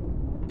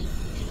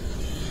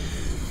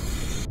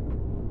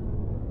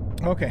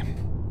 Okay.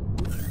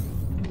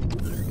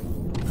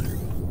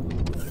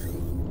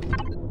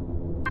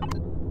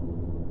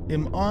 I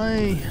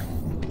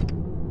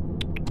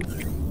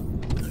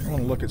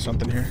want to look at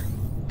something here.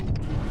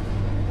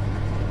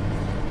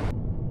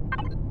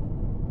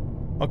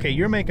 Okay,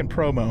 you're making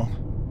promo.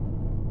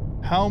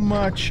 How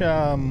much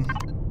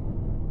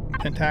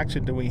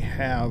pentaxid do we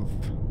have?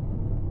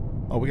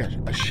 Oh, we got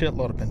a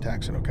shitload of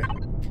pentaxid. Okay.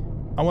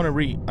 I want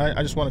to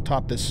I just want to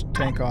top this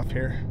tank off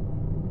here.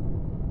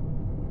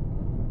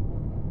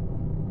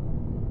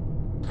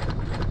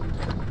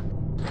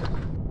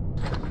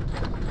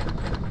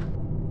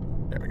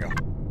 There we go.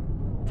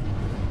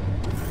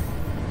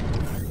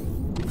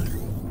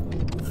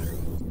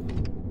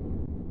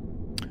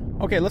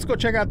 Okay, let's go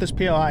check out this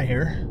POI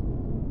here.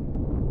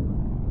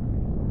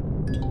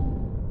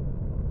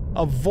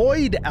 A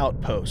void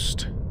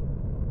outpost.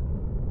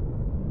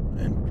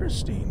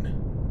 Interesting.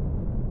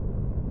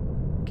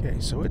 Okay,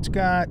 so it's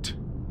got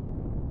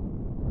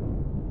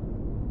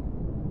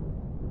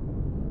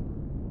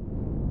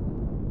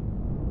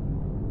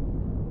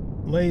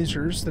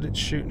lasers that it's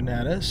shooting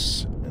at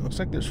us. It looks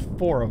like there's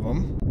 4 of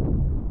them.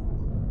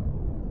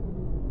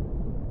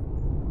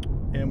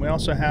 And we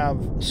also have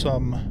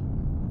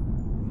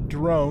some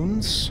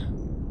drones.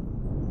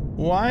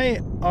 Why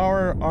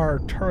are our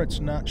turrets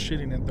not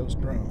shooting at those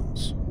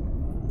drones?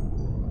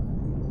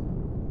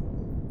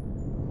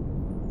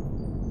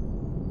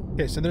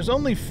 Okay, so there's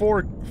only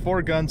four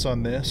guns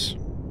on this.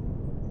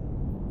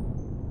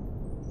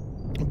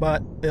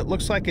 But it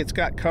looks like it's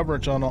got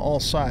coverage on all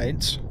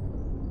sides.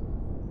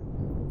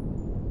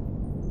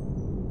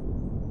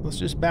 Let's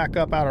just back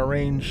up out of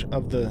range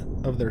of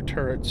their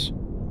turrets.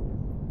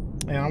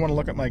 And I want to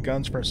look at my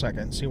guns for a second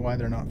and see why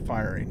they're not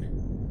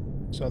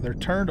firing. So they're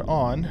turned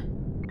on.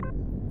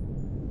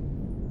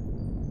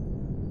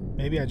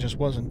 Maybe I just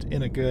wasn't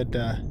in a good,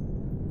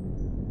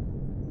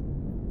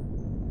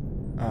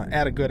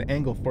 at a good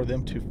angle for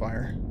them to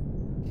fire.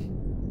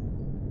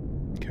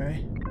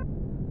 Okay.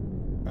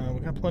 We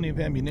got plenty of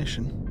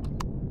ammunition.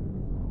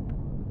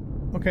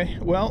 Okay,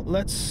 well,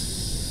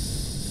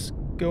 let's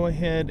go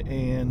ahead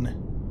and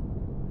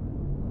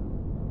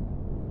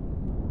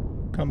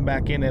come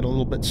back in at a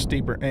little bit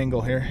steeper angle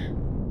here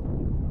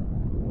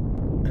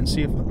and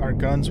see if our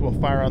guns will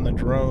fire on the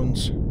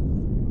drones.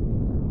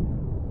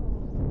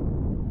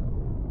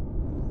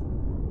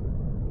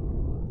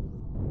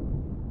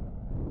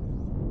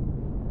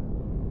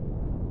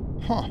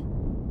 Huh.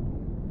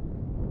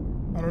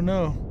 I don't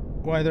know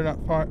why they're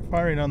not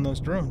firing on those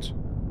drones.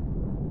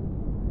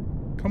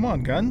 Come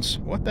on, guns.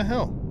 What the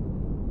hell?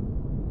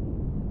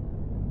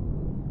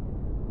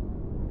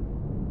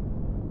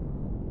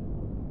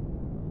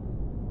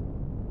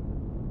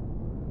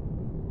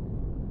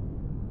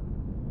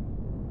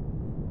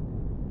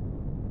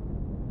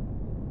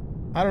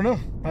 I don't know.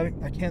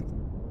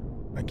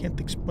 I can't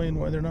explain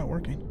why they're not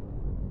working.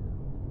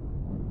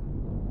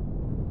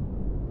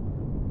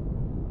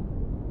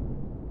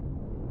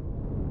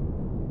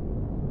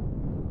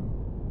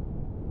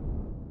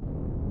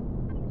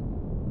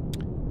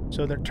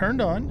 So they're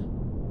turned on.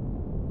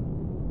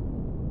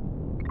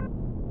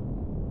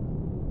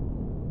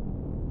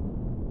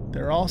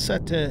 They're all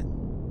set to...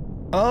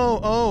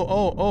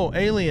 Oh,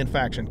 alien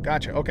faction.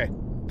 Gotcha, okay.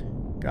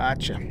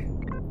 Gotcha.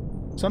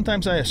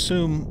 Sometimes I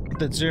assume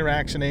that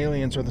Xerax and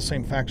aliens are the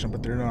same faction,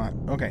 but they're not.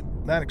 Okay,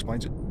 that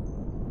explains it.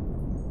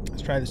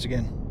 Let's try this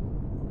again.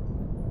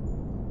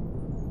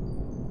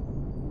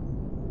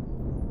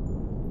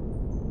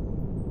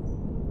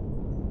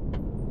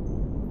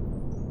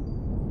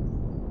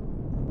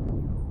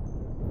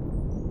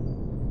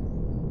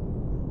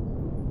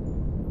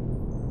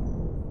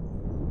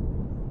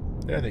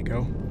 There they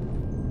go.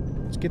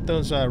 Let's get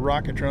those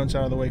rocket drones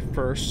out of the way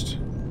first.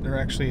 They're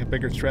actually a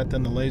bigger threat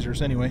than the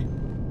lasers anyway.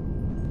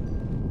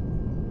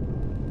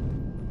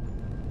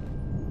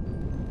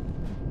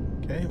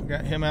 Okay, we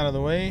got him out of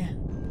the way.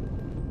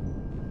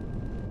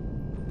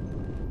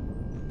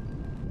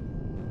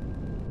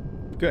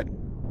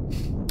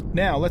 Good.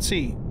 Now, let's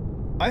see.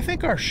 I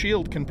think our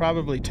shield can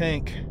probably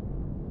tank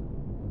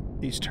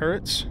these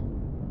turrets.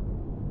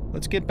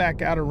 Let's get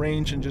back out of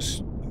range and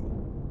just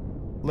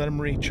let them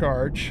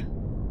recharge.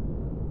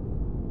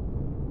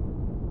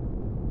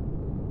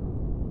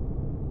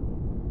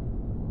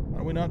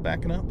 Are we not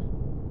backing up?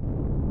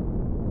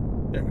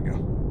 There we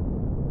go.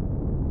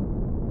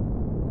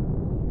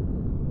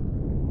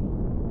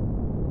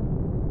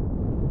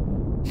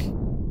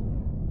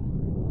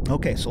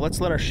 Okay, so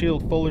let's let our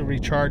shield fully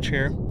recharge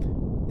here.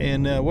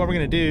 And what we're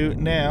going to do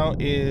now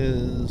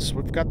is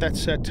we've got that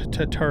set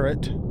to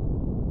turret.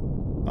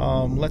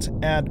 Let's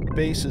add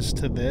bases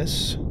to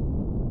this.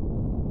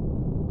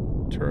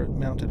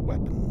 Turret-mounted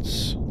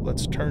weapons.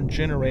 Let's turn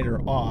generator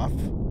off,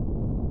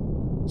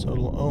 so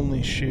it'll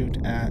only shoot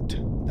at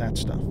that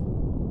stuff.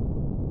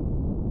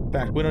 In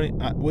fact, we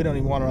don't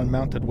even want it on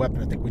mounted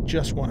weapon. I think we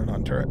just want it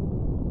on turret.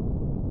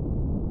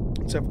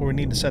 Except for we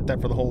need to set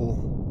that for the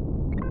whole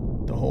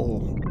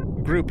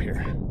group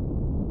here.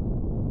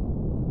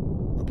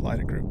 Apply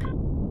to group.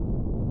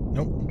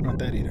 Nope, not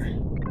that either.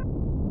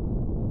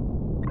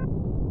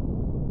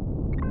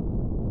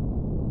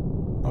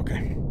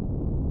 Okay.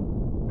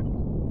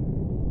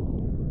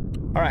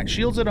 All right,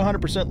 shield's at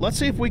 100%. Let's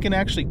see if we can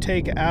actually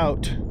take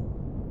out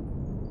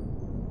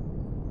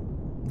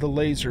the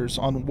lasers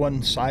on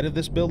one side of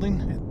this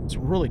building. It's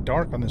really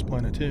dark on this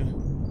planet too.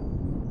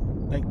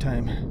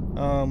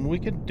 Nighttime. We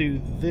could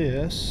do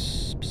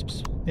this.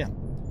 Yeah,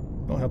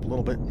 it'll help a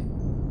little bit.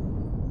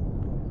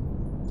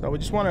 So we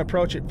just want to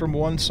approach it from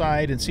one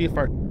side and see if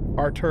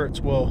our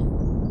turrets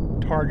will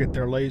target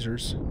their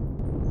lasers.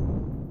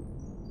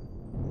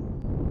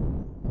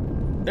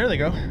 There they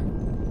go.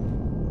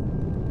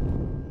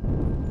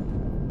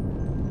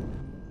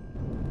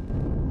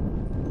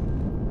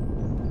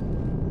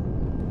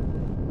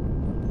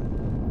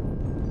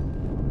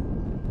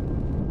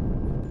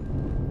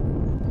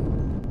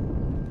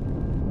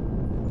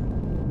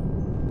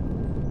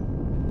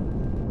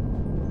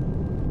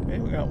 Okay,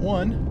 we got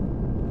one.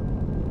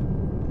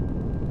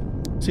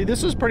 See,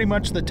 this is pretty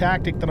much the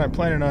tactic that I'm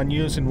planning on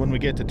using when we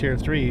get to Tier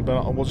 3,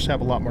 but we'll just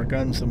have a lot more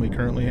guns than we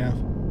currently have.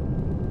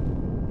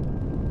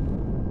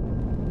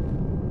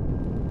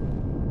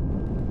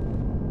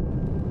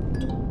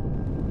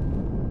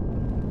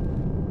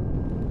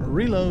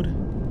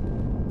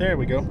 Reload. There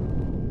we go.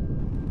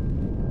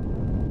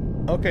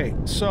 Okay,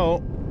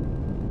 so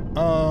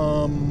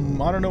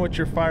I don't know what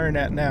you're firing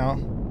at now.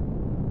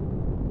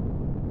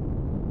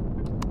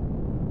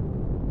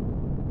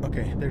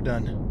 Okay, they're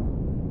done.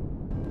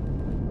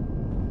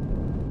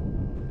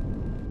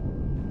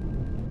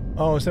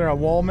 Oh, is there a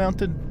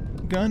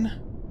wall-mounted gun?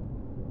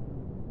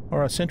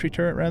 Or a sentry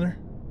turret, rather?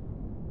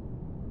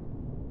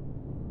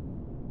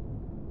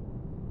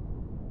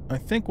 I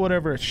think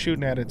whatever it's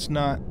shooting at, it's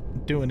not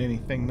doing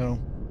anything, though.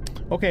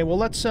 Okay, well,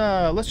 let's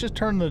just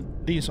turn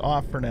these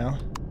off for now.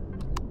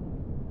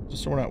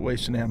 Just so we're not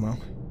wasting ammo.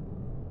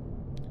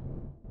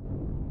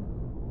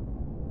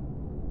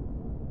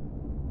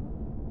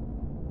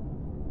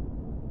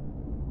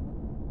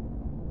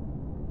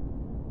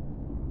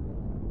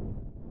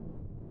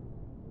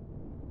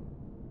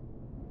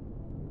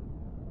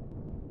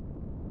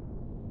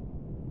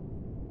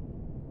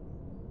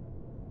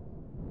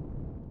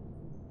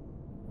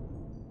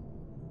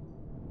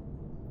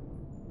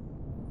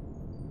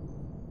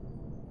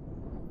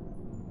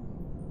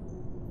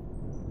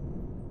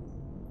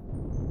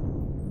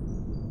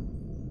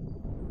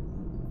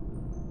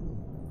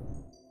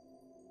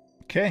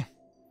 Okay.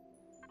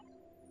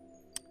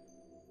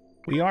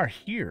 We are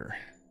here.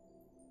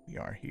 We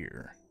are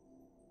here.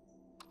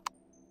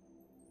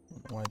 I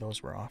don't know why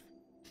those were off.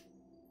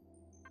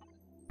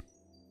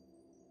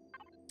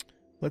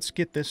 Let's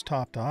get this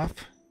topped off.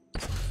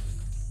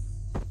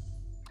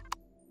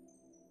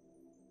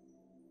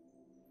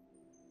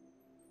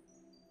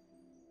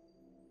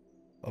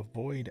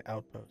 Avoid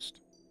outpost.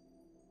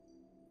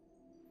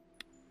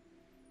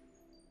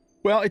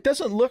 Well, it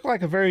doesn't look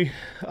like a very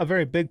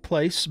big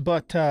place,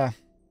 but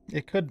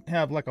it could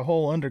have like a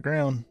whole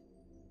underground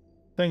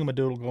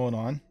thingamadoodle going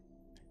on.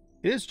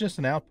 It is just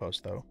an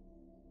outpost, though.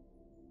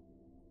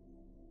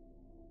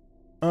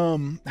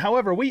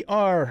 However, we're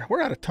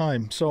out of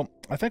time, so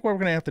I think what we're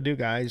gonna have to do,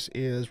 guys,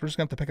 is we're just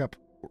gonna have to pick up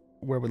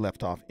where we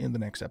left off in the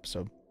next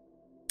episode.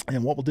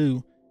 And what we'll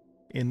do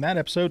in that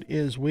episode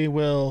is we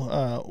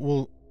will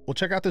we'll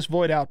check out this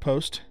void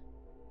outpost.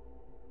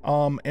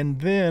 And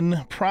then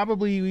we'll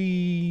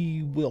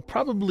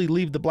probably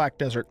leave the Black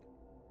Desert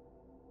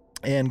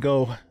and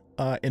go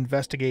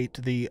investigate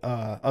the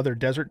other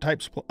desert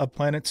types of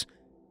planets.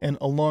 And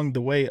along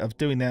the way of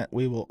doing that,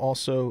 we will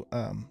also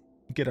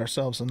get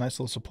ourselves a nice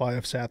little supply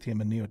of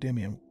Sathium and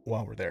Neodymium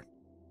while we're there.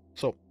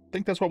 So I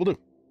think that's what we'll do.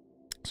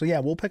 So yeah,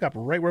 we'll pick up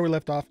right where we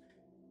left off,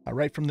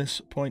 right from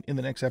this point in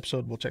the next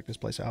episode. We'll check this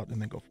place out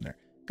and then go from there.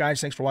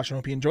 Guys, thanks for watching. I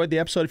hope you enjoyed the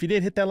episode. If you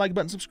did, hit that like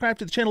button, subscribe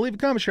to the channel, leave a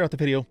comment, share out the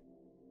video.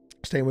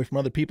 Stay away from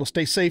other people.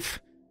 Stay safe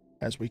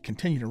as we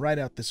continue to ride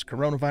out this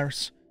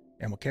coronavirus.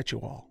 And we'll catch you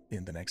all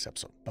in the next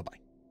episode.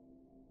 Bye-bye.